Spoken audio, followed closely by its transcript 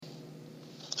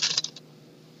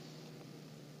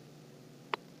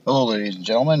Hello, ladies and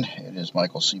gentlemen. It is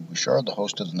Michael C. Bouchard, the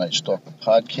host of the Night Stalker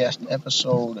podcast,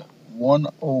 episode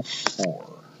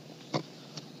 104.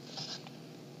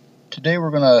 Today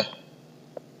we're going to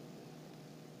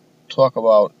talk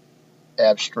about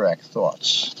abstract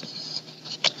thoughts.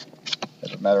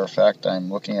 As a matter of fact,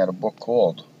 I'm looking at a book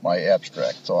called My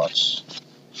Abstract Thoughts.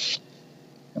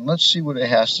 And let's see what it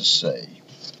has to say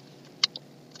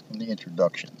in the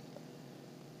introduction.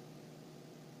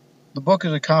 The book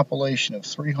is a compilation of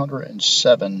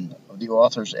 307 of the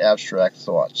author's abstract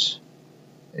thoughts.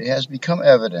 It has become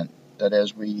evident that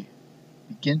as we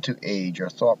begin to age, our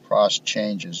thought process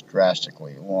changes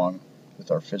drastically along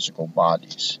with our physical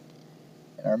bodies.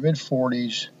 In our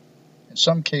mid-40s, in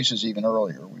some cases even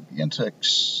earlier, we begin to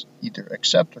either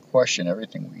accept or question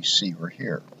everything we see or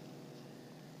hear.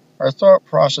 Our thought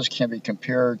process can be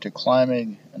compared to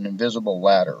climbing an invisible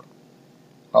ladder.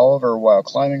 However, while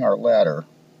climbing our ladder,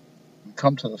 we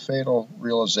come to the fatal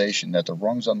realization that the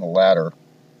rungs on the ladder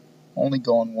only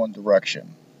go in one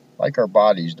direction. Like our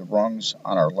bodies, the rungs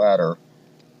on our ladder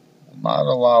will not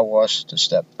allow us to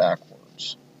step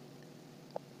backwards.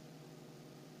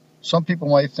 Some people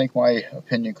might think my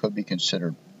opinion could be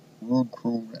considered rude,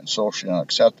 crude, and socially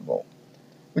unacceptable,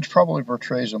 which probably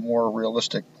portrays a more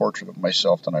realistic portrait of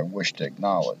myself than I wish to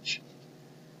acknowledge.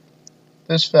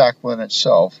 This fact within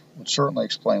itself would certainly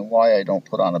explain why I don't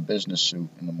put on a business suit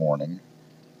in the morning,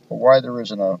 or why there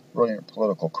isn't a brilliant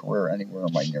political career anywhere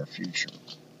in my near future.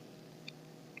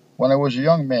 When I was a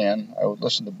young man, I would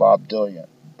listen to Bob Dylan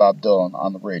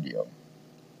on the radio.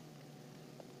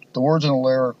 The words in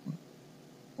the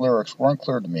lyrics were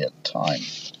unclear to me at the time.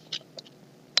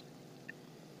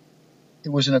 It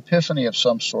was an epiphany of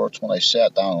some sorts when I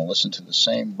sat down and listened to the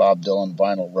same Bob Dylan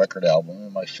vinyl record album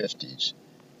in my 50s.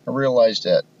 I realized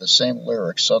that the same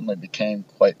lyrics suddenly became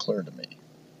quite clear to me.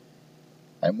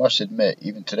 I must admit,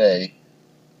 even today,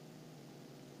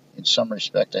 in some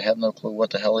respect, I have no clue what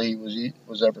the hell he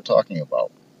was ever talking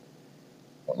about.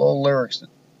 Although lyrics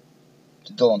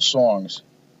to Dylan's songs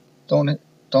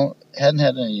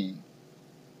hadn't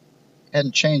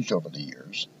changed over the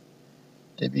years,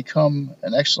 they become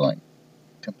an excellent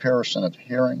comparison of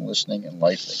hearing, listening, and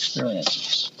life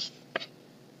experiences.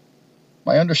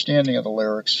 My understanding of the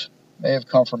lyrics may have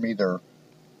come from either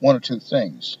one or two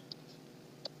things: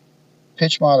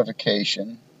 pitch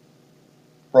modification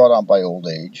brought on by old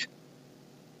age,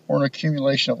 or an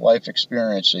accumulation of life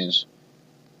experiences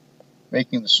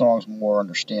making the songs more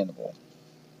understandable.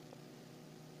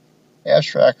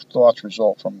 Abstract thoughts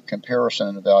result from comparison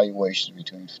and evaluations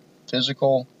between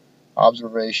physical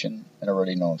observation and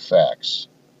already known facts,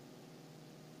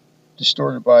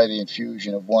 distorted by the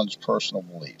infusion of one's personal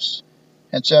beliefs.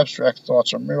 Hence, abstract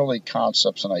thoughts are merely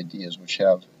concepts and ideas which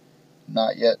have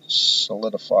not yet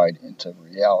solidified into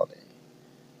reality.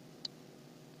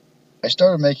 I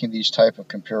started making these type of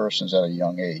comparisons at a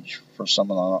young age for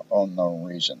some unknown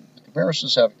reason. The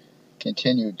comparisons have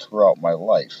continued throughout my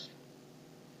life,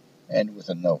 and with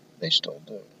a note, they still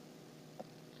do.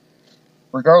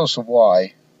 Regardless of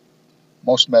why,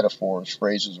 most metaphors,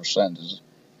 phrases, or sentences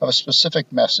have a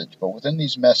specific message, but within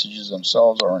these messages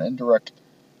themselves are an indirect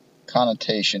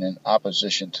connotation in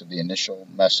opposition to the initial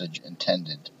message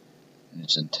intended and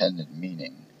its intended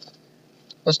meaning.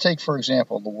 Let's take, for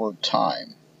example, the word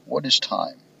time. What is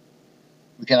time?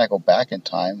 We cannot go back in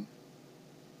time,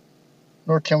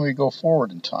 nor can we go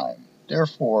forward in time.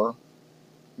 Therefore,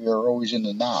 we are always in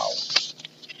the now.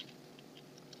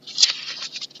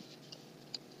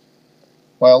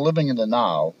 While living in the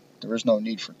now, there is no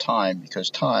need for time, because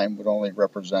time would only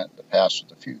represent the past or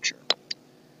the future.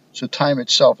 So time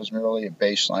itself is merely a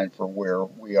baseline for where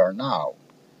we are now,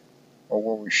 or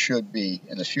where we should be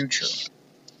in the future.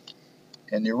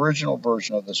 In the original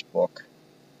version of this book,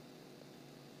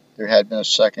 there had been a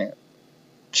second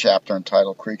chapter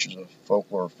entitled Creatures of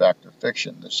Folklore, Fact or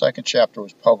Fiction. The second chapter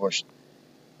was published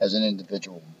as an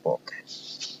individual book.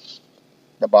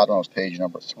 The bottom of page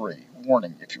number 3.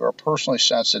 Warning: if you are personally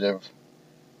sensitive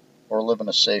or live in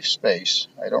a safe space,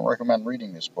 I don't recommend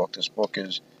reading this book. This book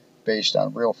is based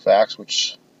on real facts,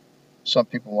 which some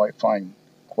people might find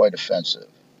quite offensive.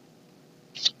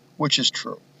 Which is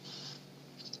true.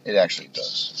 It actually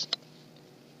does.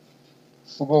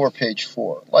 We'll go over page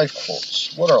 4. Life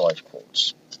quotes. What are life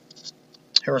quotes?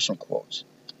 Here are some quotes.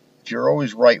 If you're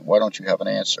always right, why don't you have an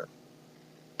answer?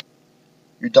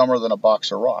 You're dumber than a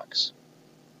box of rocks.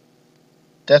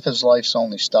 Death is life's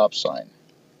only stop sign.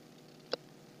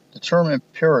 The term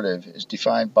imperative is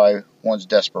defined by one's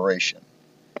desperation.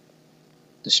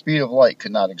 The speed of light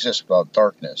could not exist without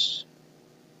darkness.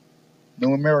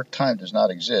 Numeric time does not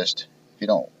exist if you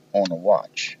don't own a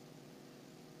watch.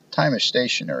 Time is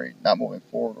stationary, not moving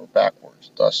forward or backwards.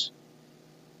 Thus,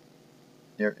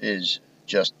 there is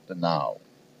just the now.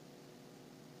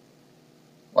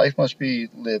 Life must be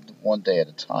lived one day at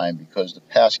a time because the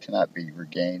past cannot be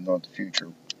regained nor the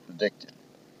future predicted.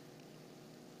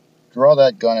 Draw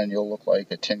that gun and you'll look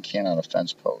like a tin can on a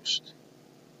fence post.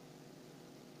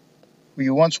 Who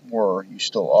you once were, you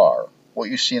still are. What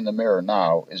you see in the mirror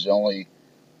now is only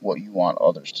what you want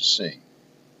others to see.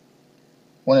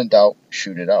 When in doubt,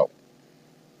 shoot it out.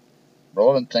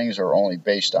 Relevant things are only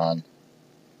based on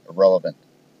irrelevant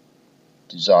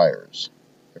desires.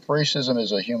 If racism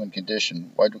is a human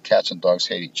condition, why do cats and dogs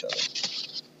hate each other?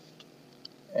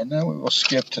 And then we will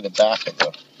skip to the back of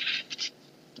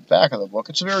the book.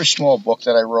 It's a very small book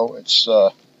that I wrote. It's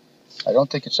I don't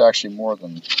think it's actually more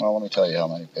than, well, let me tell you how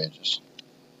many pages.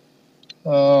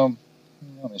 Let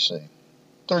me see.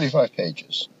 35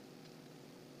 pages.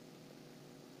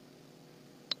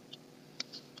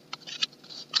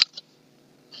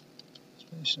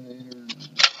 Space Invaders.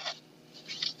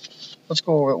 Let's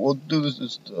go over it. We'll do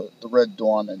this the Red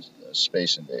Dawn and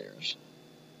Space Invaders.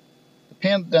 The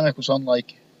pandemic was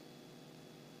unlike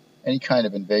any kind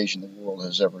of invasion the world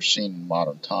has ever seen in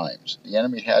modern times. The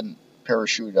enemy hadn't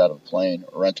parachuted out of a plane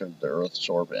or entered the Earth's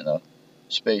orbit in a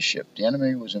spaceship. The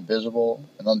enemy was invisible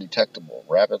and undetectable,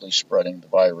 rapidly spreading the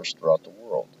virus throughout the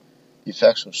world. The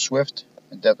effects were swift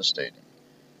and devastating.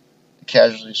 The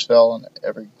casualties fell in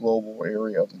every global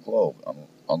area of the globe,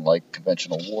 unlike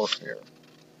conventional warfare.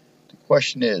 The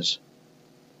question is,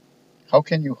 how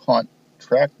can you hunt,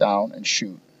 track down, and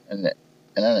shoot an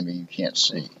enemy you can't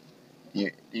see?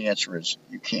 The answer is,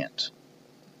 you can't.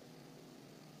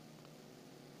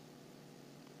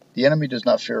 The enemy does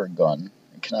not fear a gun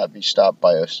and cannot be stopped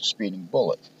by a speeding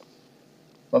bullet.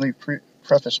 Let me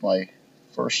preface my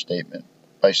first statement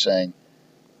by saying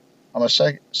I'm a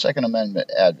Second Amendment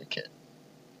advocate.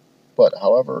 But,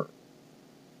 however,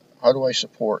 how do I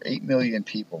support 8 million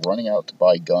people running out to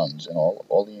buy guns and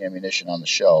all the ammunition on the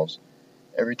shelves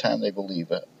every time they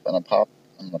believe an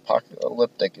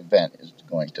apocalyptic event is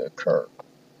going to occur?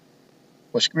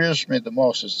 What scares me the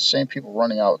most is the same people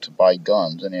running out to buy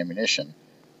guns and ammunition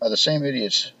are the same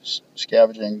idiots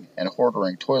scavenging and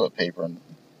hoarding toilet paper and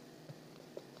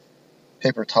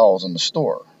paper towels in the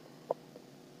store.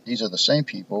 These are the same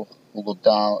people who look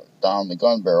down the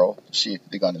gun barrel to see if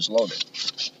the gun is loaded.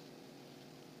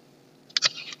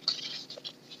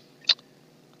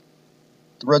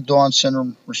 The Red Dawn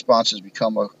syndrome response has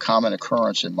become a common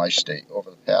occurrence in my state over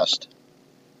the past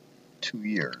 2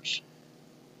 years.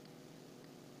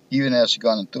 Even as a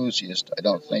gun enthusiast, I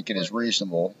don't think it is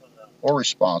reasonable or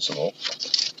responsible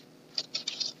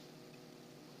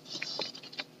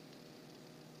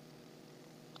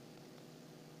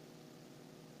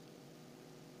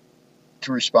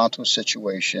to respond to a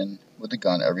situation with a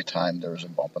gun every time there is a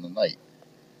bump in the night.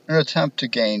 In an attempt to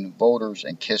gain voters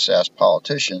and kiss-ass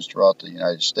politicians throughout the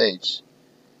United States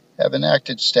have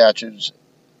enacted state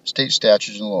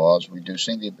statutes and laws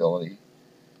reducing the ability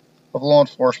of law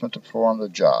enforcement to perform their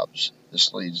jobs.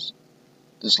 This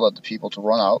led the people to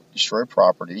run out, destroy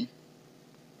property,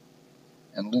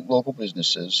 and loot local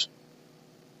businesses.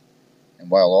 And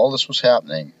while all this was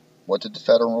happening, what did the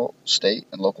federal, state,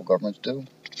 and local governments do?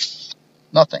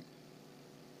 Nothing.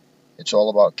 It's all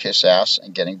about kiss ass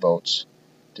and getting votes.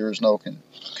 There is no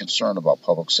concern about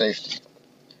public safety.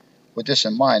 With this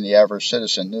in mind, the average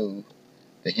citizen knew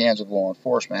the hands of law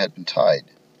enforcement had been tied.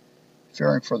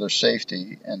 Fearing for their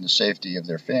safety and the safety of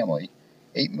their family,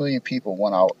 8 million people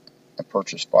went out and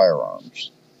purchased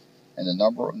firearms, and the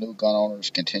number of new gun owners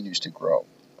continues to grow.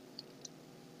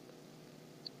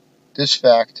 This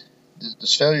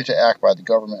failure to act by the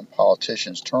government and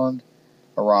politicians turned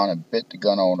around and bit the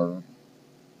gun owner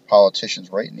politicians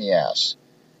right in the ass.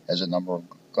 As the number of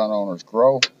gun owners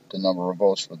grow, the number of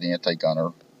votes for the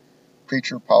anti-gunner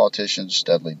preacher politicians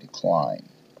steadily decline.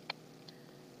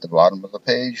 At the bottom of the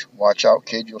page, watch out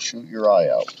kid, you'll shoot your eye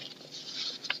out.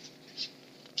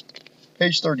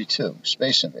 Page 32,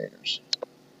 Space Invaders.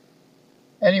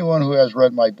 Anyone who has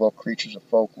read my book, Creatures of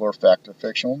Folklore, Fact or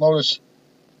Fiction, will notice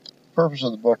the purpose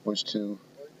of the book was to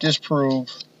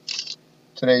disprove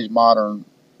today's modern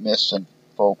myths and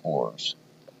folklores.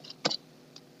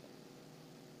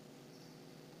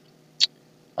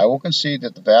 I will concede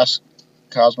that the vast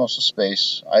cosmos of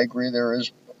space, I agree there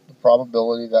is the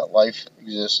probability that life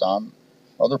exists on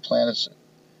other planets.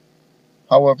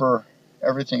 However,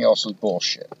 everything else is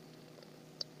bullshit.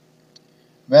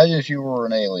 Imagine if you were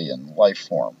an alien life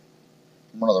form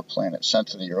from another planet sent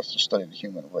to the Earth to study the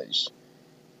human race.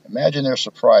 Imagine their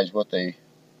surprise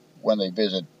when they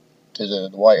visited the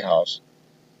White House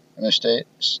and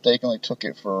mistakenly took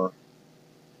it for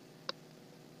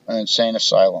an insane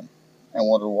asylum and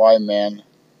wondered why men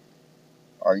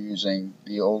are using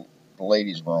the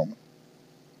ladies' room,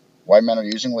 why men are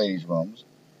using ladies' rooms,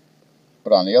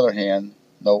 but on the other hand,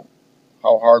 note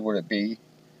how hard would it be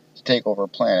to take over a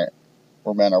planet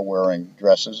where men are wearing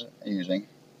dresses and using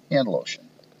hand lotion.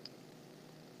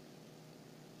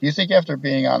 Do you think after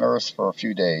being on Earth for a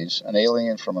few days, an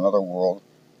alien from another world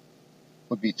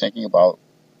would be thinking about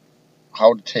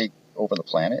how to take over the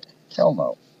planet? Hell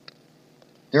no.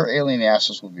 Their alien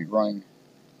asses would be running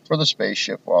for the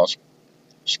spaceship while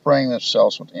spraying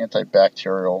themselves with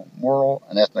antibacterial, moral,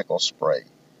 and ethical spray.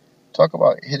 Talk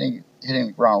about hitting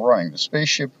the ground running. The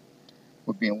spaceship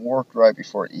would be in warp drive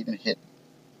before it even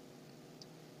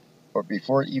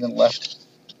left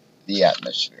the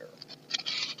atmosphere.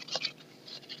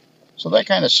 So that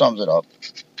kind of sums it up.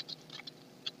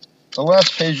 The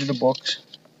last page of the book.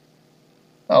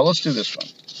 Now let's do this one.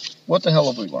 What the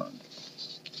hell have we learned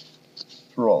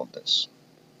through all of this?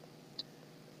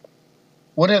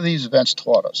 What have these events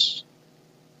taught us?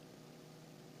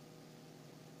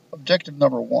 Objective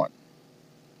number 1.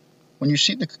 When you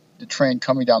see the train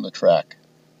coming down the track,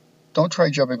 don't try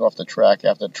jumping off the track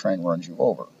after the train runs you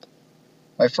over.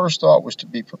 My first thought was to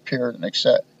be prepared and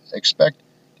expect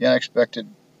the unexpected,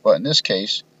 but in this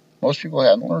case, most people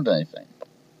hadn't learned anything.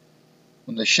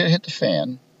 When the shit hit the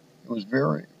fan,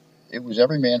 it was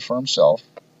every man for himself.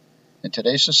 In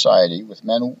today's society, with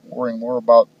men worrying more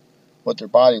about what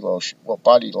body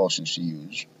lotions to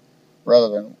use, rather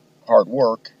than hard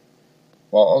work,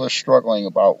 while others struggling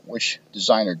about which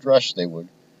designer dress they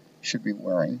should be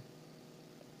wearing,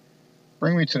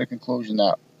 bring me to the conclusion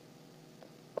that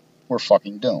we're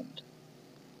fucking doomed.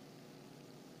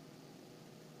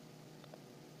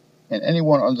 And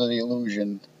anyone under the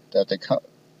illusion that the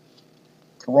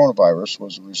coronavirus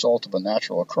was a result of a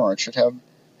natural occurrence should have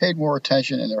paid more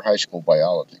attention in their high school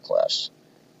biology class.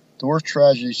 The worst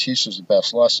tragedy teaches the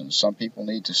best lessons. Some people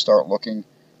need to start looking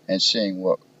and seeing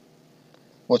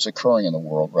what's occurring in the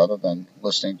world rather than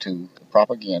listening to the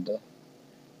propaganda,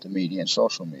 the media, and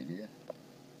social media,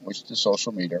 which the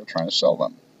social media are trying to sell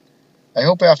them. I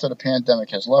hope after the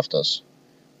pandemic has left us,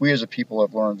 we as a people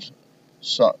have learned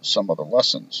some other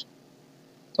lessons.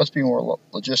 Let's be more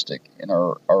logistic in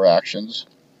our actions.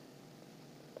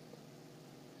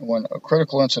 And when a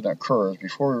critical incident occurs,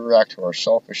 before we react to our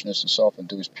selfishness and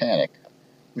self-induced panic,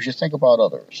 we should think about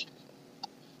others.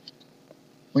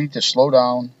 We need to slow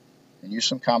down and use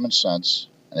some common sense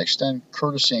and extend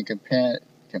courtesy and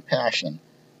compassion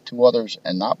to others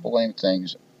and not blame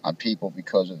things on people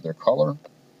because of their color,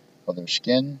 of their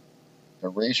skin, their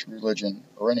race, religion,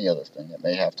 or any other thing that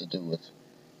may have to do with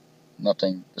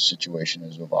nothing the situation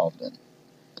is involved in.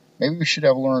 Maybe we should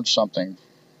have learned something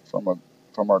from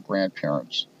our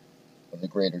grandparents of the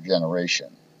greater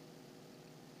generation.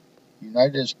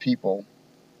 United as people,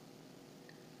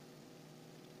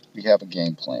 we have a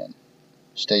game plan.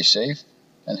 Stay safe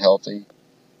and healthy,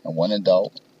 and when in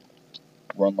doubt,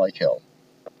 run like hell.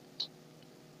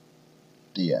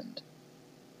 The end.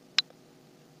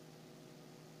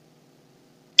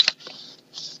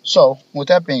 So, with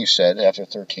that being said, after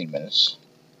 13 minutes,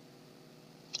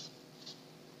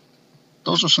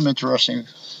 those are some interesting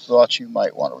thoughts you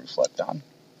might want to reflect on.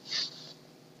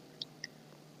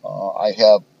 I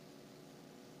have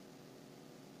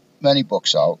many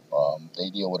books out.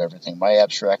 They deal with everything. My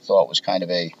abstract thought was kind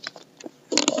of a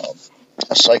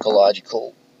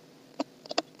psychological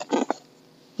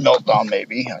meltdown,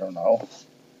 maybe. I don't know.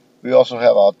 We also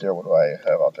have out there, what do I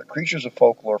have out there? Creatures of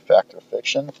Folklore, Fact or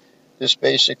Fiction. This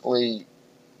basically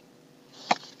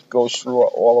goes through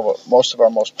most of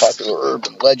our most popular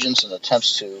urban legends and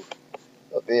attempts to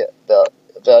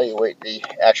evaluate the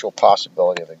actual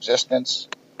possibility of existence.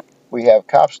 We have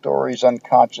Cop Stories,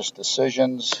 Unconscious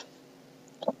Decisions,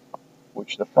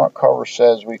 which the front cover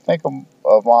says, we think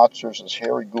of monsters as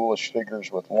hairy, ghoulish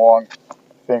figures with long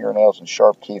fingernails and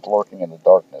sharp teeth lurking in the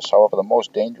darkness. However, the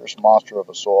most dangerous monster of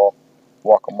us all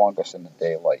walk among us in the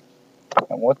daylight.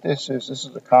 And what this is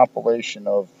a compilation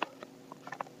of,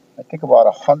 I think, about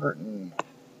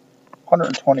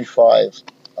 125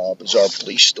 bizarre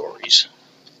police stories.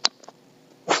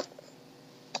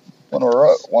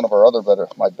 One of our other better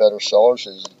sellers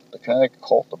is The Connecticut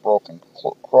Cult, The Broken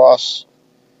Cross.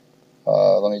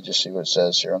 Let me just see what it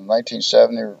says here. In the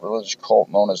 1970s, a religious cult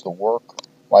known as The Work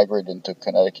migrated into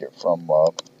Connecticut from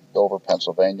Dover,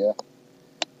 Pennsylvania.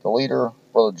 The leader,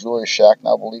 Brother Julius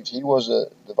Shacknow, believed he was a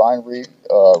divine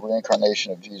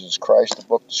reincarnation of Jesus Christ. The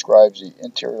book describes the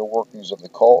interior workings of the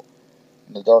cult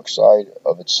and the dark side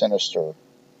of its sinister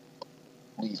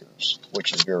leaders,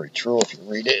 which is very true. If you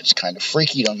read it, it's kind of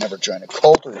freaky. Don't never join a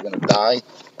cult or you're going to die.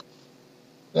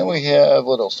 Then we have,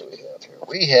 what else do we have here?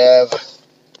 We have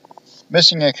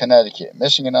missing in Connecticut,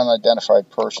 missing and unidentified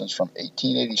persons from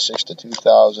 1886 to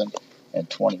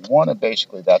 2021, and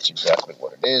basically that's exactly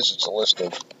what it is. It's a list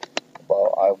of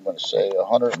about, I'm going to say,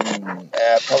 100 and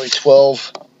probably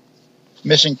 12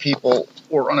 missing people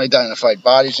or unidentified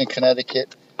bodies in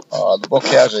Connecticut. The book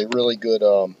has a really good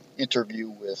interview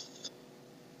with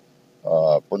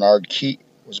Bernard Keat.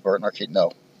 Was it Bernard Keat?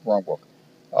 No, wrong book.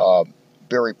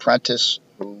 Barry Prentice,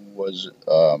 who was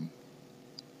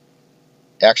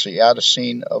actually at a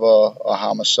scene of a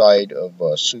homicide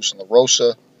of Susan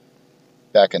LaRosa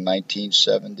back in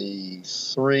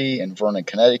 1973 in Vernon,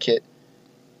 Connecticut.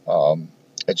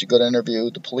 It's a good interview.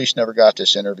 The police never got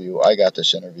this interview. I got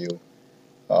this interview.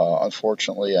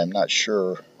 Unfortunately, I'm not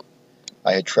sure.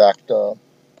 I had tracked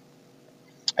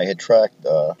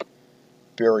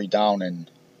Barry down in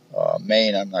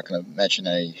Maine. I'm not going to mention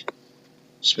any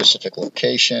specific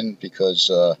location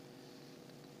because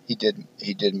he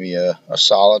did me a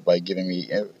solid by giving me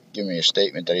a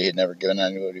statement that he had never given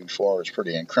anybody before. It was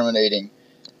pretty incriminating,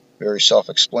 very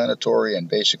self-explanatory, and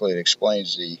basically it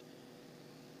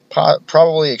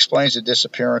probably explains the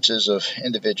disappearances of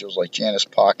individuals like Janice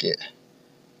Pocket,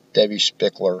 Debbie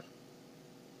Spickler,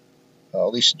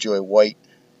 Lisa Joy White,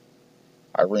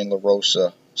 Irene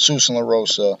LaRosa, Susan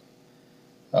LaRosa,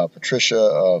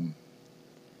 Patricia,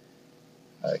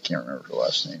 I can't remember her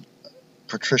last name,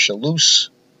 Patricia Luce,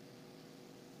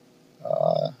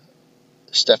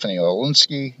 Stephanie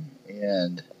Olinsky,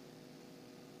 and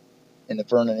in the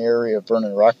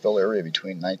Vernon Rockville area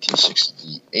between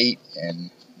 1968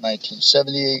 and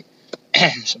 1978.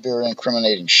 Some very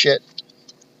incriminating shit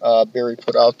Barry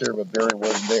put out there, but Barry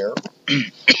wasn't there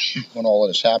when all of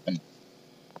this happened.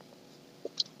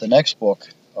 The next book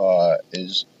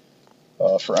is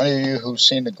for any of you who've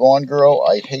seen The Gone Girl.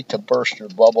 I hate to burst your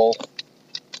bubble,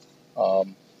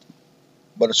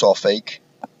 but it's all fake.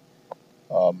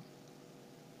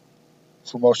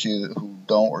 For most of you who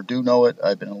don't or do know it,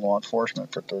 I've been in law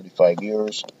enforcement for 35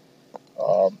 years.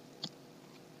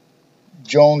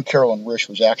 Joan Carolyn Risch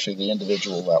was actually the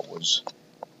individual that was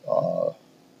the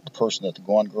person that The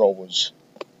Gone Girl was,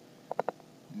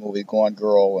 the movie Gone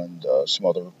Girl, and some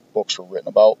other books were written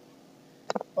about.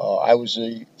 I was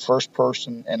the first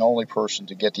person and only person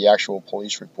to get the actual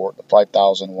police report, the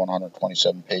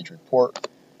 5,127-page report.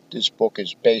 This book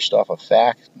is based off of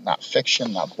fact, not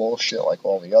fiction, not bullshit like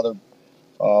all the other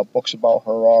books about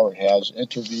her are. It has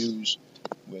interviews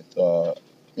with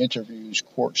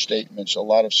court statements, a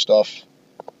lot of stuff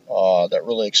that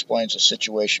really explains the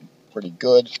situation pretty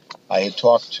good. I had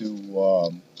talked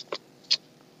to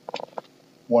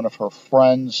one of her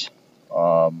friends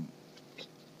who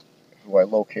I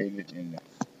located in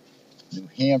New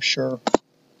Hampshire.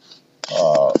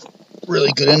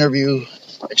 Really good interview.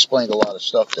 Explained a lot of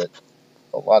stuff that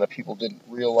a lot of people didn't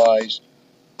realize.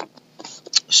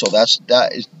 So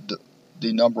that is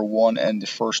the number one and the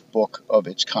first book of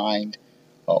its kind.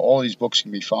 All these books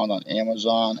can be found on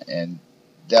Amazon, and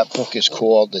that book is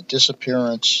called The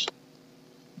Disappearance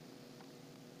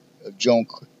of Joan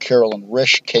Carolyn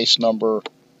Risch, case number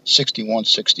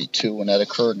 6162, and that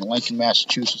occurred in Lincoln,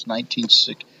 Massachusetts,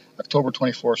 October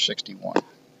 24, 61.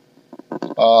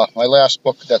 My last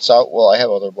book that's out, well, I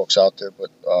have other books out there, but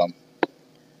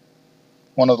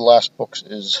one of the last books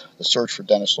is The Search for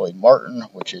Dennis Lloyd Martin,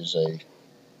 which is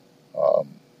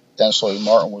Dennis Lloyd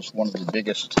Martin was one of the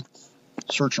biggest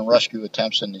search and rescue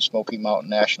attempts in the Smoky Mountain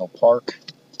National Park,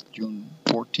 June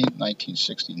 14,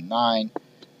 1969.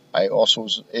 I also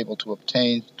was able to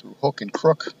obtain, through hook and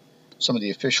crook, some of the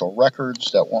official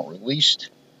records that weren't released,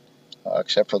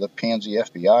 except for the pansy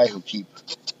FBI who keep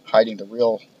hiding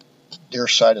their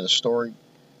side of the story,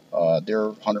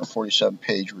 their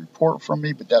 147-page report from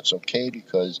me, but that's okay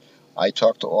because I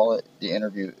talked to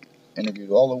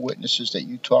interviewed all the witnesses that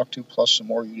you talked to, plus some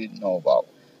more you didn't know about.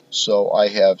 So I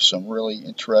have some really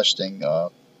interesting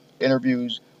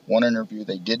interviews. One interview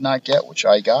they did not get, which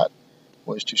I got,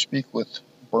 was to speak with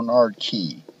Bernard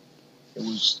Keat. It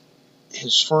was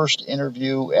his first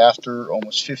interview after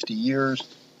almost 50 years,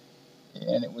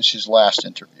 and it was his last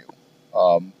interview.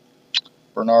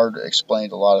 Bernard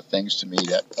explained a lot of things to me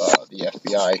that the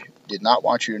FBI did not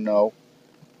want you to know,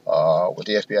 what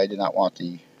the FBI did not want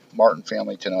the Martin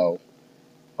family to know,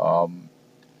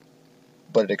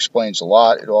 but it explains a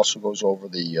lot. It also goes over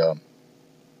the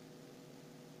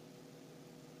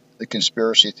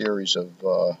conspiracy theories of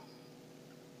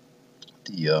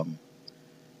the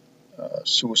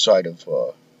suicide of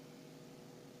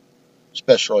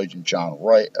Special Agent John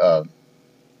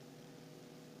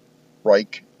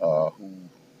Reich, who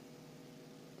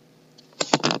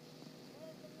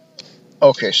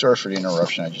Okay, sorry for the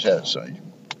interruption. I just had so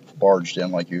barged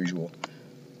in like usual.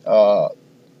 Uh,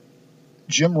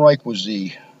 Jim Reich was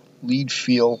the lead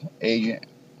field agent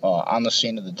on the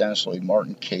scene of the Dennis Lloyd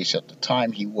Martin case at the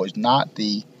time. He was not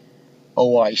the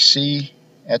OIC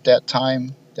at that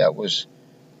time. That was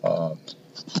uh,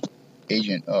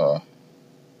 Agent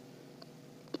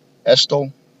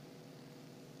Estel.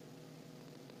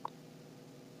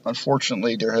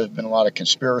 Unfortunately, there has been a lot of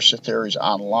conspiracy theories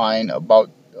online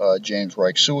about James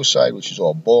Reich's suicide, which is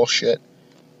all bullshit.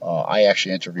 I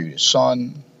actually interviewed his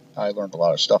son. I learned a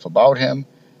lot of stuff about him.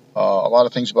 A lot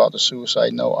of things about the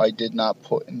suicide note I did not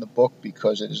put in the book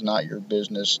because it is not your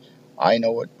business. I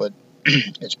know it, but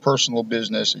it's personal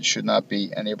business. It should not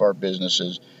be any of our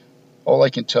businesses. All I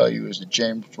can tell you is that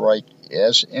James Reich,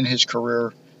 as in his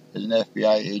career as an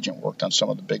FBI agent, worked on some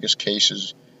of the biggest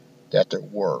cases that there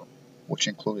were, which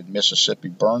included Mississippi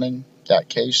burning, that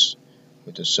case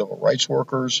with the civil rights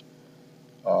workers,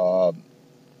 uh,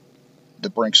 the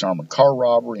Brinks armored car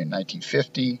robbery in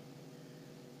 1950,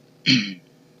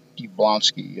 Steve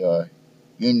Blonsky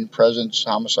Union President's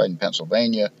homicide in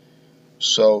Pennsylvania.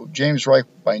 So James Reich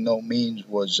by no means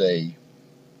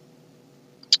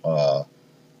uh,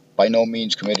 by no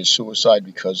means committed suicide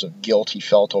because of guilt he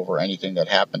felt over anything that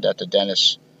happened at the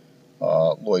Dennis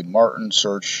Lloyd Martin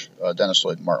search. Dennis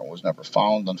Lloyd Martin was never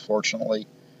found, unfortunately.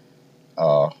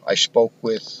 I spoke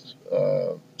with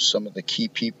some of the key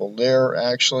people there,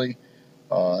 actually.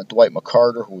 Dwight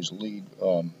McCarter, who was the lead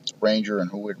ranger and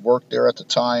who had worked there at the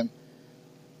time.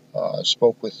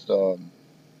 Spoke with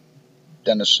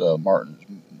Dennis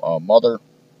Martin's mother.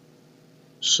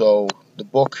 So the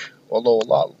book, although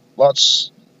lot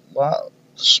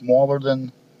smaller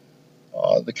than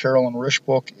the Carolyn Risch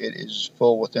book, it is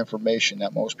full with information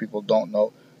that most people don't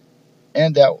know,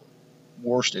 and at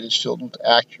worst, it is filled with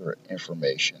accurate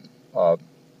information.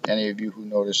 Any of you who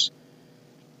notice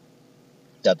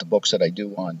that the books that I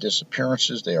do on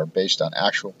disappearances, they are based on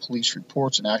actual police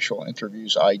reports and actual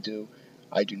interviews I do.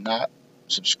 I do not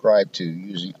subscribe to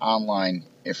using online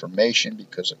information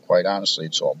because, quite honestly,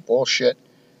 it's all bullshit.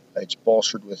 It's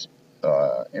bolstered with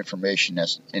information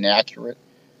that's inaccurate.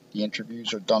 The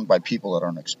interviews are done by people that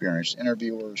aren't experienced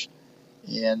interviewers,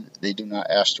 and they do not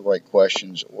ask the right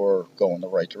questions or go in the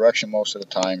right direction most of the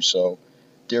time. So,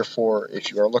 therefore,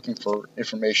 if you are looking for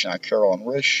information on Carolyn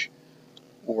Risch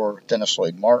or Dennis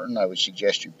Lloyd Martin, I would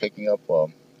suggest you picking up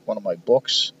one of my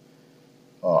books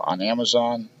on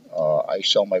Amazon. I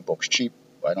sell my books cheap.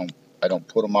 I don't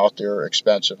put them out there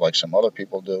expensive like some other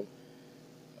people do.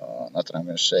 Not that I'm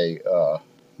going to say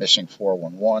Missing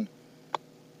 411.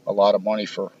 A lot of money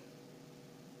for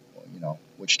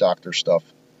witch doctor stuff.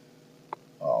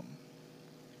 Um,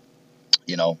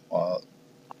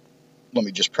 Let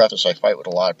me just preface: I fight with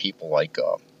a lot of people like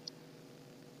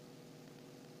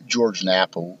George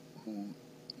Knapp, who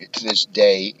to this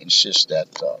day insists that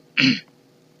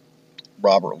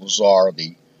Robert Lazar,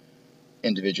 the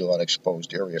individual that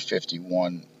exposed Area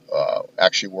 51,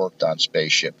 actually worked on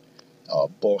Spaceship.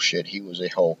 Bullshit. He was a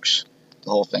hoax. The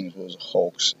whole thing was a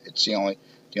hoax. It's the only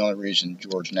reason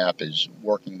George Knapp is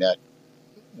working that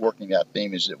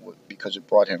theme is because it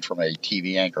brought him from a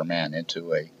TV anchor man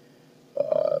into a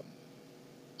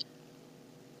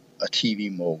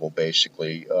TV mogul,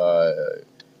 basically.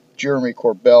 Jeremy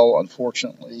Corbell,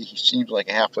 unfortunately, he seems like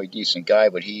a halfway decent guy,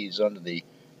 but he's under the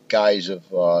guise of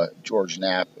George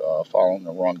Knapp, following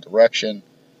the wrong direction.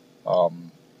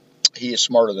 He is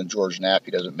smarter than George Knapp.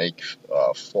 He doesn't make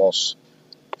false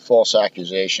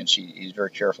accusations. He's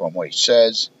very careful on what he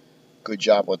says. Good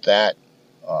job with that.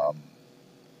 A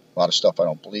lot of stuff I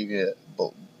don't believe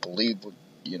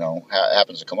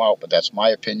happens to come out, but that's my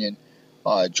opinion.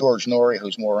 George Norrie,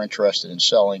 who's more interested in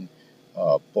selling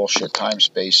bullshit time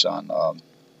space on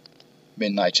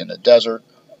Midnights in the Desert.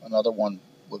 Another one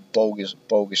with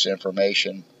bogus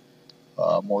information,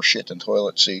 more shit than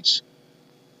toilet seats.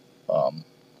 The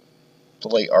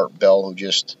late Art Bell, who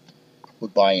just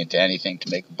would buy into anything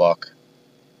to make a buck.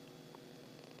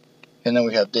 And then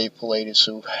we have Dave Pilatus,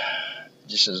 who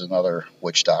just is another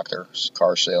witch doctor,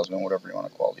 car salesman, whatever you want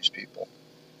to call these people.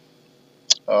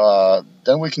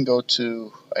 Then we can go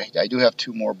to, I do have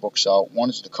two more books out.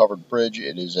 One is The Covered Bridge.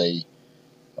 It is a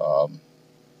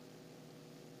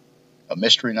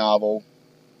mystery novel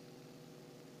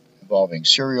involving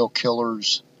serial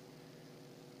killers,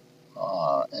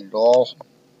 and it all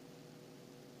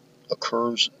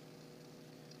occurs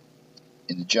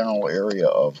in the general area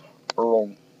of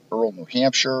Earl, New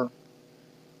Hampshire,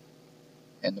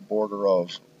 and the border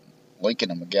of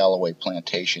Lincoln and McGalloway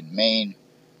Plantation, Maine.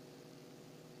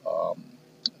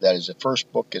 That is the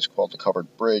first book. It's called The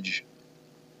Covered Bridge.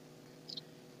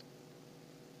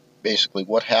 basically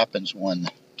what happens when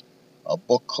a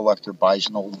book collector buys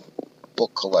an old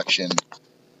book collection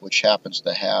which happens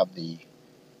to have the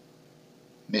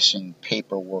missing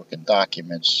paperwork and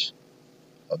documents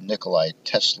of Nikola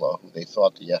Tesla, who they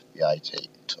thought the FBI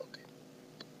took.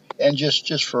 And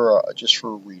just for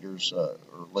readers or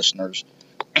listeners,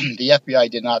 the FBI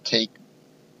did not take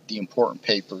the important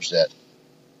papers that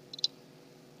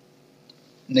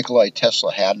Nikola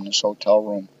Tesla had in his hotel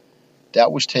room.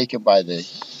 That was taken by the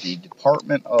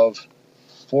Department of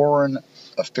Foreign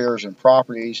Affairs and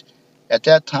Properties. At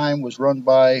that time, was run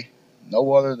by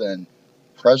no other than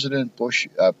President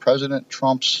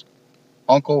Trump's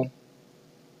uncle,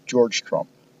 George Trump,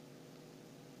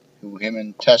 who him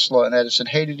and Tesla and Edison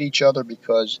hated each other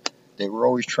because they were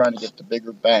always trying to get the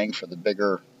bigger bang for the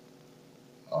bigger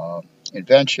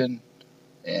invention.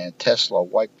 And Tesla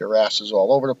wiped their asses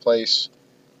all over the place,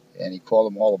 and he called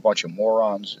them all a bunch of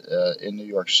morons in New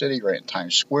York City, right in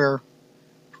Times Square,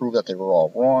 proved that they were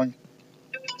all wrong.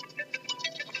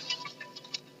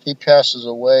 He passes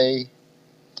away,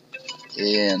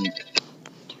 and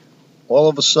all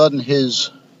of a sudden his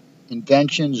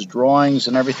inventions, drawings,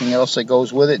 and everything else that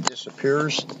goes with it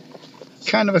disappears.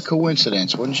 Kind of a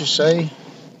coincidence, wouldn't you say?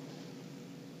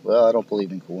 Well, I don't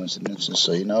believe in coincidences,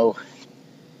 so you know.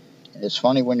 And it's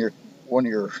funny when one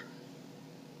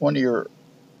of your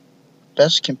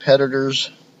best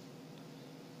competitors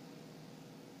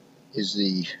is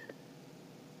the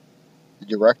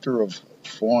director of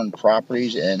foreign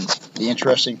properties, and the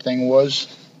interesting thing was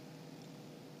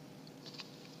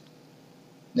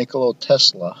Nikola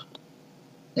Tesla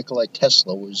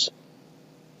was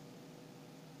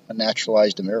a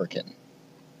naturalized American,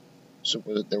 so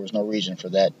there was no reason for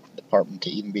that department to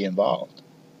even be involved.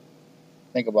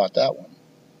 Think about that one.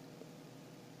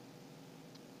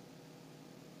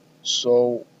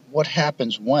 So what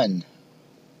happens when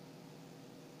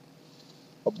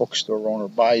a bookstore owner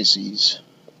buys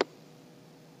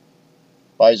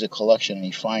a collection and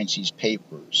he finds these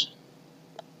papers,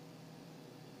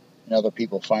 and other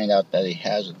people find out that he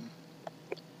has them?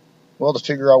 Well, to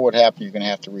figure out what happened, you're going to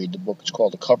have to read the book. It's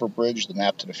called The Cover Bridge, The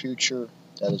Map to the Future.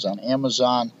 That is on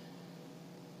Amazon.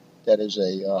 That is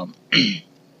a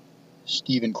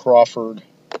Stephen Crawford,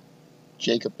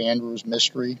 Jacob Andrews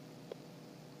mystery.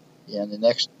 And the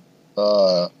next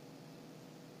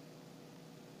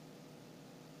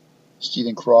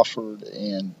Stephen Crawford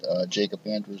and Jacob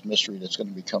Andrews mystery that's going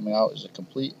to be coming out is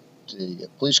the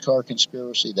police car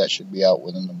conspiracy. That should be out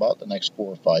within about the next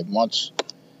 4 or 5 months.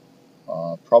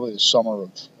 Probably the summer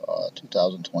of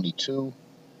 2022,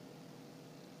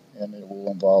 and it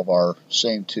will involve our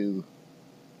same two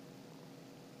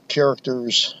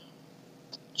characters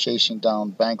chasing down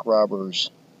bank robbers,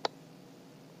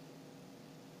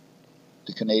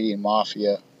 the Canadian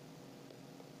Mafia,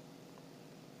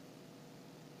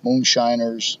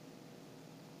 moonshiners,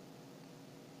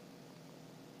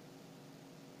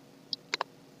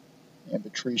 and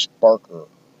Patrice Barker,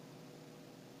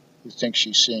 who thinks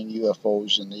she's seeing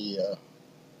UFOs in the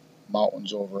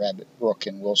mountains over Abbott Brook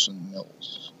and Wilson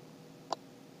Mills.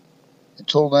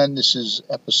 Until then, this is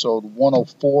episode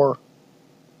 104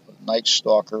 of Night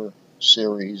Stalker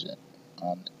series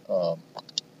on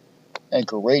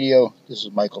Anchor Radio. This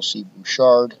is Michael C.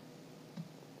 Bouchard,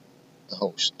 the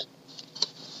host.